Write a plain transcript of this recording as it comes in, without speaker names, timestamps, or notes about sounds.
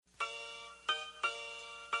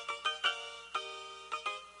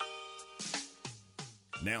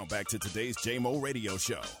Now back to today's JMO Radio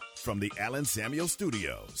Show from the Allen Samuel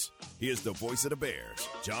Studios. Here's the voice of the Bears,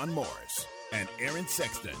 John Morris and Aaron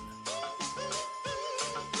Sexton.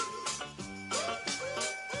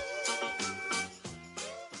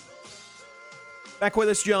 Back with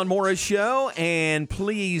us, John Morris Show, and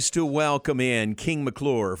pleased to welcome in King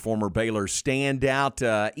McClure, former Baylor standout,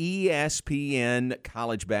 ESPN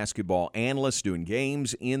college basketball analyst, doing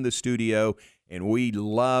games in the studio, and we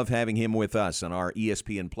love having him with us on our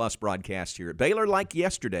ESPN Plus broadcast here at Baylor, like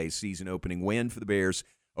yesterday's season-opening win for the Bears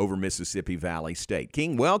over Mississippi Valley State.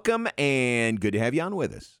 King, welcome, and good to have you on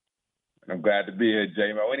with us. I'm glad to be here,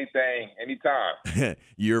 J-Mo. Anytime.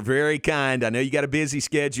 You're very kind. I know you got a busy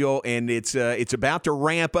schedule, and it's about to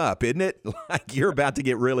ramp up, isn't it? Like you're about to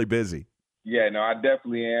get really busy. Yeah, no, I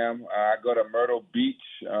definitely am. I go to Myrtle Beach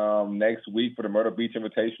next week for the Myrtle Beach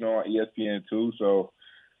Invitational on ESPN2, so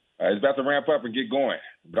it's about to ramp up and get going.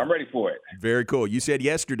 But I'm ready for it. Very cool. You said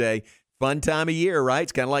yesterday, fun time of year, right?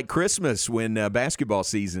 It's kind of like Christmas when basketball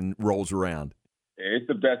season rolls around. It's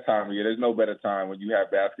the best time of year. There's no better time when you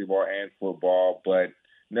have basketball and football, but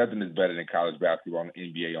nothing is better than college basketball and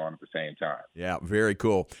NBA on at the same time. Yeah, very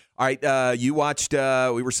cool. All right, you watched,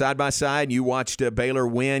 we were side by side, and you watched Baylor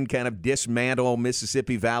win, kind of dismantle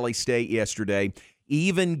Mississippi Valley State yesterday.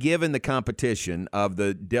 Even given the competition of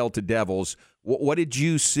the Delta Devils, what did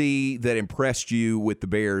you see that impressed you with the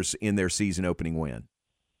Bears in their season-opening win?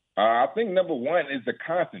 I think number one is the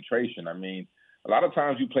concentration. I mean, a lot of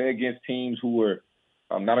times you play against teams who are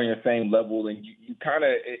not on your same level, and you kind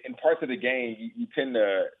of, in parts of the game, you tend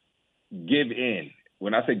to give in.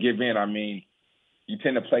 When I say give in, I mean you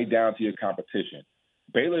tend to play down to your competition.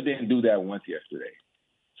 Baylor didn't do that once yesterday.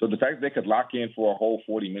 So the fact that they could lock in for a whole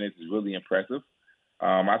 40 minutes is really impressive.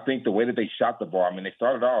 I think the way that they shot the ball, I mean, they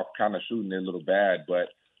started off kind of shooting it a little bad, but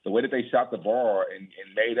the way that they shot the ball and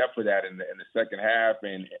made up for that in the second half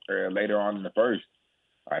and later on in the first,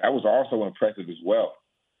 that was also impressive as well.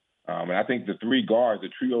 And I think the three guards, the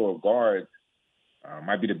trio of guards,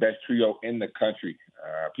 might be the best trio in the country.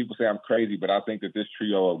 People say I'm crazy, but I think that this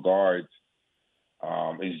trio of guards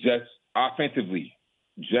is just offensively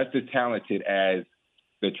just as talented as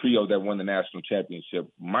the trio that won the national championship,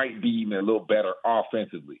 might be even a little better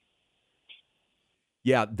offensively.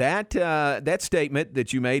 Yeah, that statement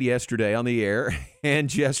that you made yesterday on the air and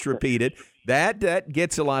just repeated, that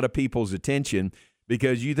gets a lot of people's attention.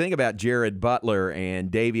 Because you think about Jared Butler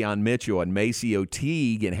and Davion Mitchell and Maceo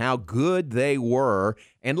Teague and how good they were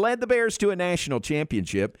and led the Bears to a national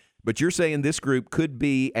championship, but you're saying this group could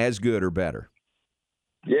be as good or better.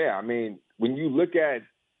 Yeah, I mean, when you look at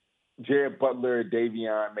Jared Butler,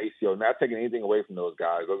 Davion, Maceo, not taking anything away from those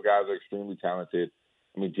guys are extremely talented.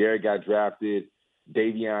 I mean, Jared got drafted,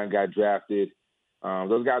 Davion got drafted.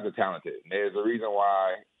 Those guys are talented. There's a reason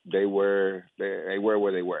why they were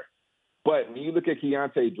where they were. But when you look at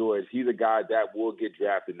Keontae George, he's a guy that will get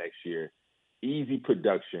drafted next year. Easy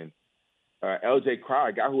production. L.J. Crowder,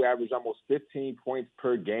 a guy who averaged almost 15 points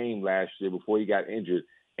per game last year before he got injured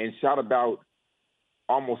and shot about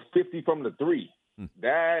almost 50 from the three.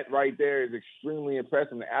 That right there is extremely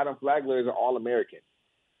impressive. And Adam Flagler is an All-American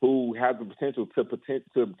who has the potential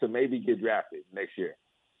to maybe get drafted next year.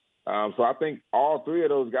 So I think all three of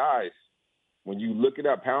those guys, when you look it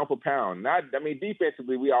up pound for pound,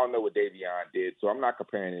 defensively, we all know what Davion did, so I'm not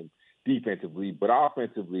comparing him defensively. But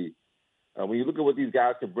offensively, when you look at what these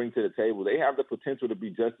guys can bring to the table, they have the potential to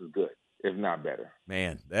be just as good, if not better.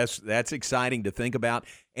 Man, that's exciting to think about.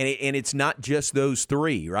 And it's not just those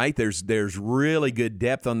three, right? There's really good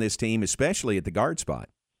depth on this team, especially at the guard spot.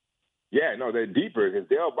 Yeah, no, they're deeper. Because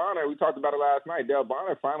Dale Bonner, we talked about it last night, Dale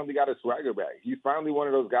Bonner finally got a swagger back. He's finally one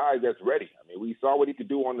of those guys that's ready. I mean, we saw what he could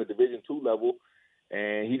do on the Division II level,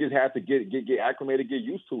 and he just had to get acclimated, get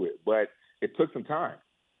used to it. But it took some time.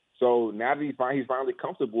 So now that he's finally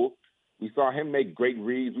comfortable, we saw him make great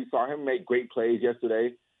reads. We saw him make great plays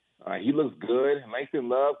yesterday. He looks good. Langston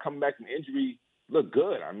Love coming back from injury looked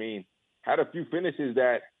good. I mean, had a few finishes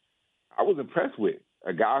that I was impressed with.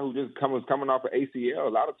 A guy who just was coming off an ACL. A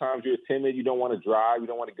lot of times you're timid. You don't want to drive. You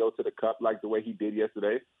don't want to go to the cup like the way he did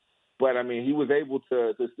yesterday. But, I mean, he was able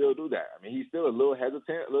to still do that. I mean, he's still a little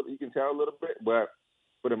hesitant. You can tell a little bit. But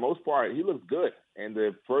for the most part, he looks good. And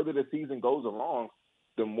the further the season goes along,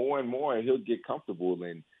 the more and more he'll get comfortable.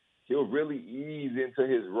 And he'll really ease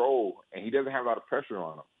into his role. And he doesn't have a lot of pressure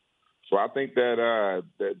on him. So I think that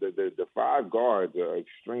the five guards are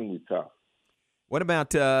extremely tough. What about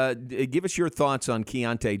give us your thoughts on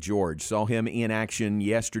Keontae George? Saw him in action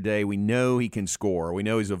yesterday. We know he can score. We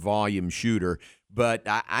know he's a volume shooter. But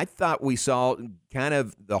I thought we saw kind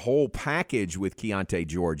of the whole package with Keontae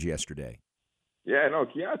George yesterday. Yeah, no,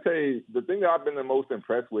 Keontae, the thing that I've been the most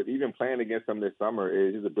impressed with, even playing against him this summer,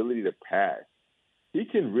 is his ability to pass. He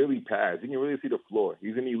can really pass. He can really see the floor.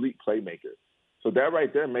 He's an elite playmaker. So that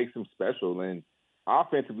right there makes him special. And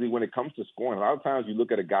offensively, when it comes to scoring, a lot of times you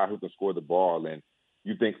look at a guy who can score the ball and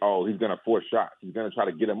you think, oh, he's going to force shots. He's going to try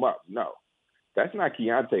to get him up. No, that's not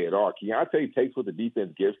Keontae at all. Keontae takes what the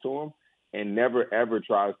defense gives to him and never, ever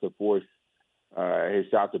tries to force his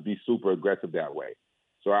shot to be super aggressive that way.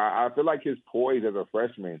 So I feel like his poise as a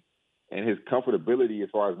freshman and his comfortability as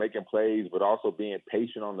far as making plays, but also being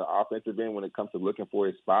patient on the offensive end when it comes to looking for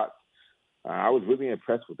his spots, I was really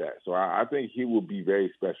impressed with that. So I think he will be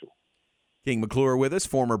very special. King McClure with us,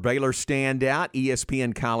 former Baylor standout,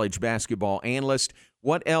 ESPN college basketball analyst.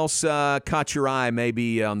 What else caught your eye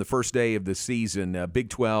maybe on the first day of the season, Big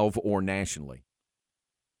 12 or nationally?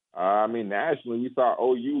 Nationally, we saw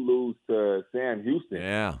OU lose to Sam Houston.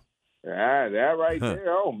 Yeah. That right there,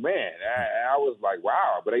 oh, man. I was like,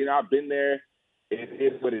 wow. But, I've been there. It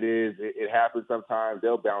is what it is. It happens sometimes.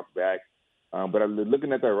 They'll bounce back. But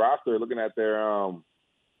looking at their roster,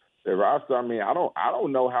 their roster, I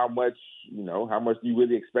don't know how much you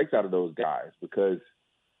really expect out of those guys because,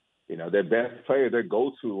 their best player, their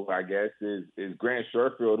go-to, I guess, is Grant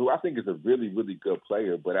Sherfield, who I think is a really, really good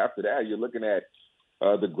player. But after that, you're looking at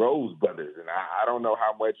the Groves brothers, and I don't know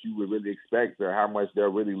how much you would really expect or how much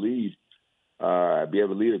they'll really be able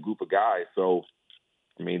to lead a group of guys. So,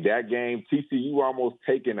 that game, TCU almost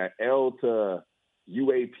taking an L to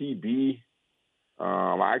UAPB.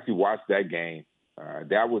 I actually watched that game.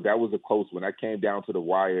 That was a close one. That came down to the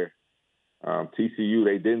wire. TCU,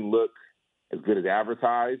 they didn't look as good as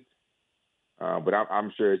advertised, but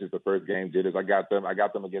I'm sure it's just the first game jitters. I got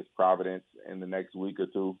them against Providence in the next week or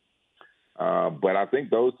two. But I think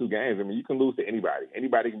those two games, you can lose to anybody.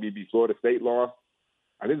 Anybody can be Florida State lost.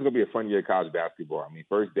 I think it's going to be a fun year of college basketball.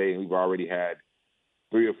 First day, we've already had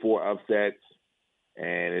 3 or 4 upsets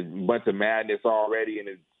and a bunch of madness already, and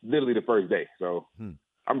it's literally the first day. So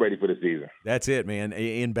I'm ready for the season. That's it, man.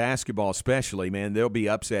 In basketball especially, man, there'll be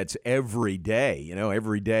upsets every day.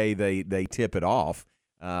 Every day they tip it off.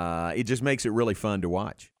 It just makes it really fun to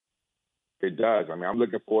watch. It does. I'm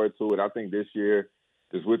looking forward to it. I think this year,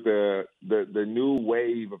 just with the new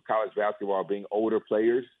wave of college basketball being older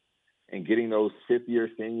players and getting those fifth-year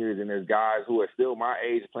seniors and there's guys who are still my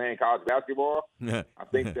age playing college basketball, I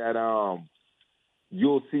think that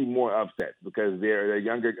you'll see more upsets because they're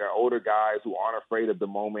younger, older guys who aren't afraid of the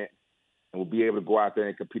moment and will be able to go out there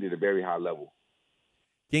and compete at a very high level.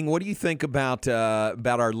 King, what do you think about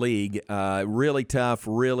our league? Really tough,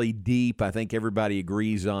 really deep. I think everybody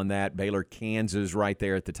agrees on that. Baylor, Kansas right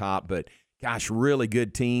there at the top, but gosh, really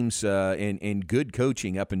good teams and good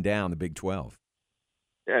coaching up and down the Big 12.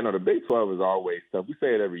 Yeah, no, the Big 12 is always tough. We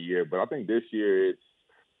say it every year, but I think this year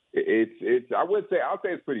I'll say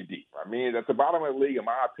it's pretty deep. At the bottom of the league, in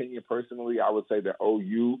my opinion, personally, I would say that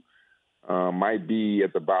OU might be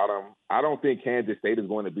at the bottom. I don't think Kansas State is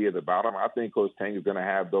going to be at the bottom. I think Coach Tang is going to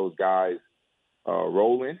have those guys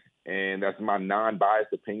rolling, and that's my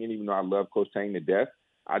non-biased opinion, even though I love Coach Tang to death.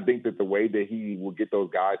 I think that the way that he will get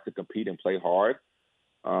those guys to compete and play hard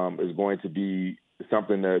is going to be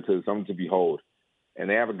something to behold. And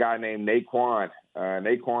they have a guy named Naquan. I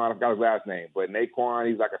forgot his last name, but Naquan,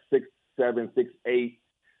 he's like a 6'7", 6'8"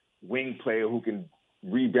 wing player who can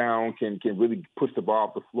rebound, can really push the ball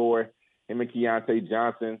off the floor. Him and Keontae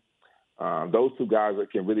Johnson, those two guys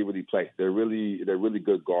can really, really play. They're really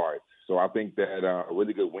good guards. So I think that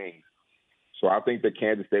really good wings. So I think that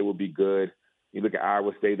Kansas State will be good. You look at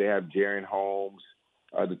Iowa State, they have Jaren Holmes,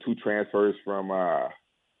 the 2 transfers from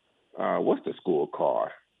what's the school called?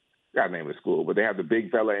 I got the name of the school, but they have the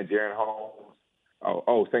big fella and Jaren Holmes.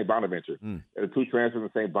 St. Bonaventure. The 2 transfers from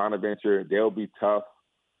St. Bonaventure, they'll be tough.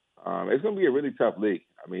 It's going to be a really tough league.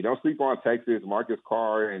 Don't sleep on Texas. Marcus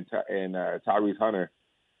Carr and Tyrese Hunter,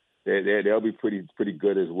 they'll be pretty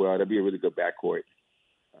good as well. They'll be a really good backcourt.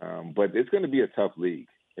 But it's going to be a tough league.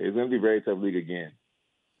 It's going to be a very tough league again.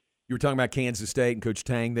 You were talking about Kansas State and Coach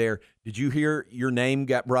Tang there. Did you hear your name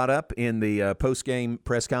got brought up in the post-game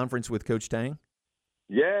press conference with Coach Tang?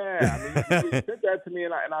 Yeah, you sent that to me,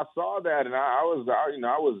 and I saw that, and I was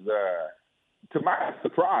to my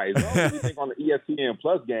surprise. You think on the ESPN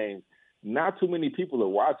Plus games, not too many people are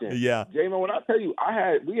watching. Yeah, J-Mo, when I tell you,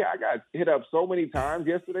 I got hit up so many times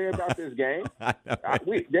yesterday about this game.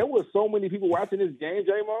 There were so many people watching this game,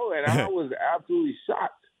 J-Mo, and I was absolutely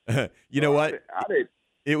shocked. You know what?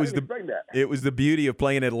 It was the beauty of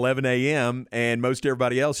playing at 11 a.m. and most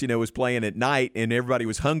everybody else, was playing at night, and everybody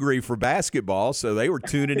was hungry for basketball, so they were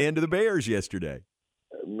tuning into the Bears yesterday.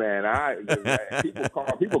 Man,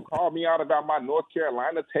 people call me out about my North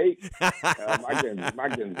Carolina take, my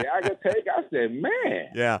Gonzaga take. I said, man,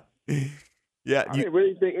 yeah. I didn't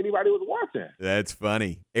really think anybody was watching. That's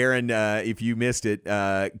funny. Aaron, if you missed it,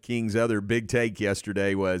 King's other big take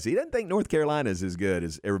yesterday was he doesn't think North Carolina is as good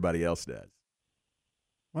as everybody else does.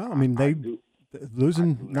 Well, I mean,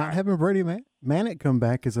 not having Brady Manick come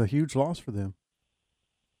back is a huge loss for them.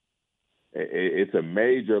 It's a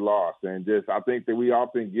major loss, and I think that we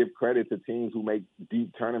often give credit to teams who make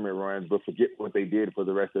deep tournament runs but forget what they did for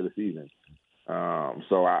the rest of the season.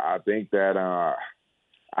 So I think that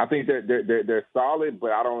they're solid,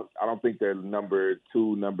 but I don't think they're number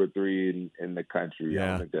 2, number 3 in the country. Yeah. I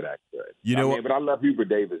don't think they're that good. But I love Hubert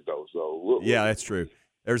Davis though. So that's true.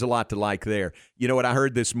 There's a lot to like there. You know what I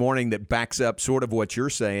heard this morning that backs up sort of what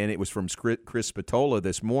you're saying? It was from Chris Spatola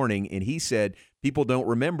this morning, and he said people don't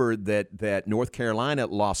remember that North Carolina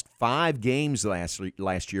lost 5 games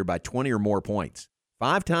last year by 20 or more points.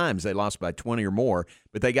 5 times they lost by 20 or more,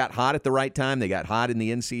 but they got hot at the right time. They got hot in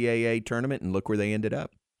the NCAA tournament, and look where they ended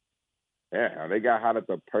up. Yeah, they got hot at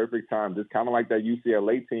the perfect time. Just kind of like that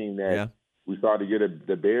UCLA team that we saw to get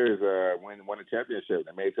the Bears won a championship.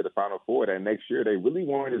 They made it to the Final Four. That next year, they really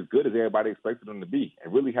weren't as good as everybody expected them to be,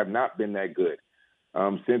 and really have not been that good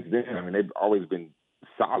since then. I mean, they've always been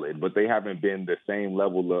solid, but they haven't been the same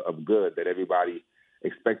level of good that everybody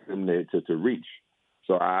expected them to reach.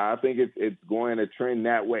 So I think it's going to trend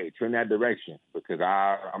that way, trend that direction, because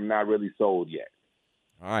I'm not really sold yet.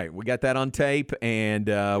 All right, we got that on tape, and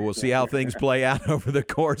we'll see how things play out over the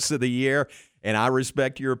course of the year. And I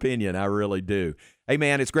respect your opinion. I really do. Hey,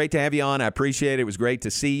 man, it's great to have you on. I appreciate it. It was great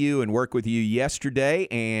to see you and work with you yesterday,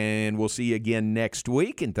 and we'll see you again next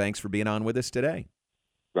week. And thanks for being on with us today.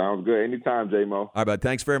 Sounds good. Anytime, J-Mo. All right, bud.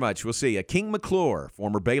 Thanks very much. We'll see you. King McClure,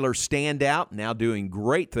 former Baylor standout, now doing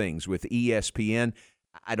great things with ESPN.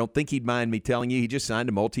 I don't think he'd mind me telling you he just signed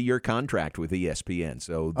a multi-year contract with ESPN.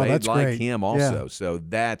 So they like great. him also. Yeah. So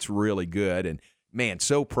that's really good. And, man,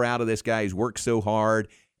 so proud of this guy. He's worked so hard.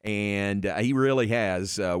 And he really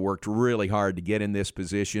has worked really hard to get in this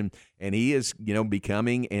position. And he is,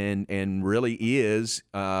 becoming and really is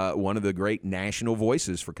one of the great national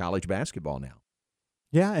voices for college basketball now.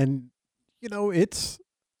 Yeah, and, it's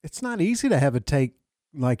not easy to have a take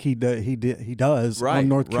like he does on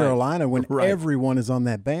North Carolina when everyone is on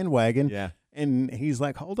that bandwagon. Yeah. And he's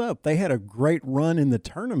like, hold up, they had a great run in the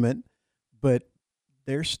tournament, but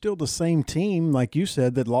they're still the same team, like you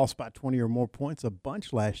said, that lost by 20 or more points a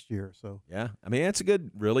bunch last year. So yeah, I mean, that's a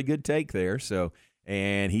really good take there. So,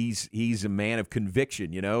 and he's a man of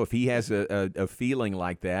conviction. If he has a feeling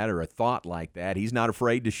like that or a thought like that, he's not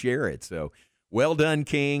afraid to share it. So, well done,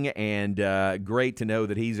 King, and great to know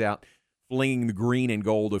that he's out flinging the green and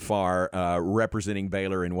gold afar, representing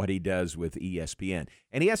Baylor and what he does with ESPN.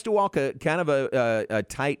 And he has to walk a kind of a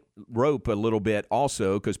tight rope a little bit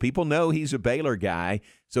also, because people know he's a Baylor guy,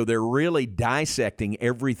 so they're really dissecting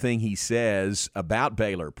everything he says about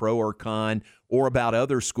Baylor, pro or con, or about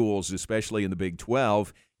other schools, especially in the Big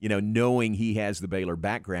 12, knowing he has the Baylor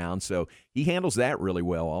background. So he handles that really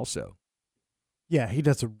well also. Yeah, he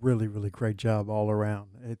does a really, really great job all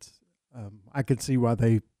around. It's I could see why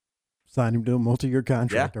they signed him to a multi-year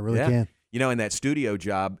contract. I really can. In that studio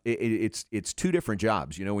job, it's 2 different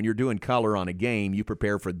jobs. When you're doing color on a game, you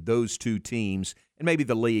prepare for those 2 teams and maybe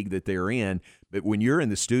the league that they're in. But when you're in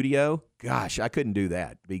the studio, gosh, I couldn't do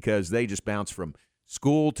that because they just bounce from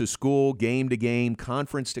school to school, game to game,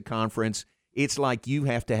 conference to conference. It's like you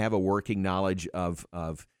have to have a working knowledge of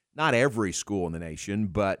not every school in the nation,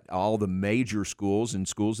 but all the major schools and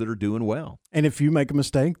schools that are doing well. And if you make a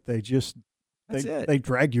mistake, they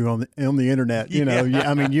drag you on the internet.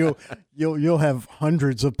 I mean, you'll have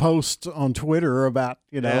hundreds of posts on Twitter about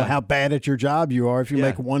how bad at your job you are if you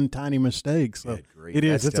make one tiny mistake. So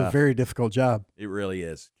it's tough. A very difficult job. It really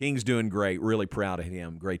is. King's doing great. Really proud of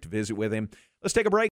him. Great to visit with him. Let's take a break.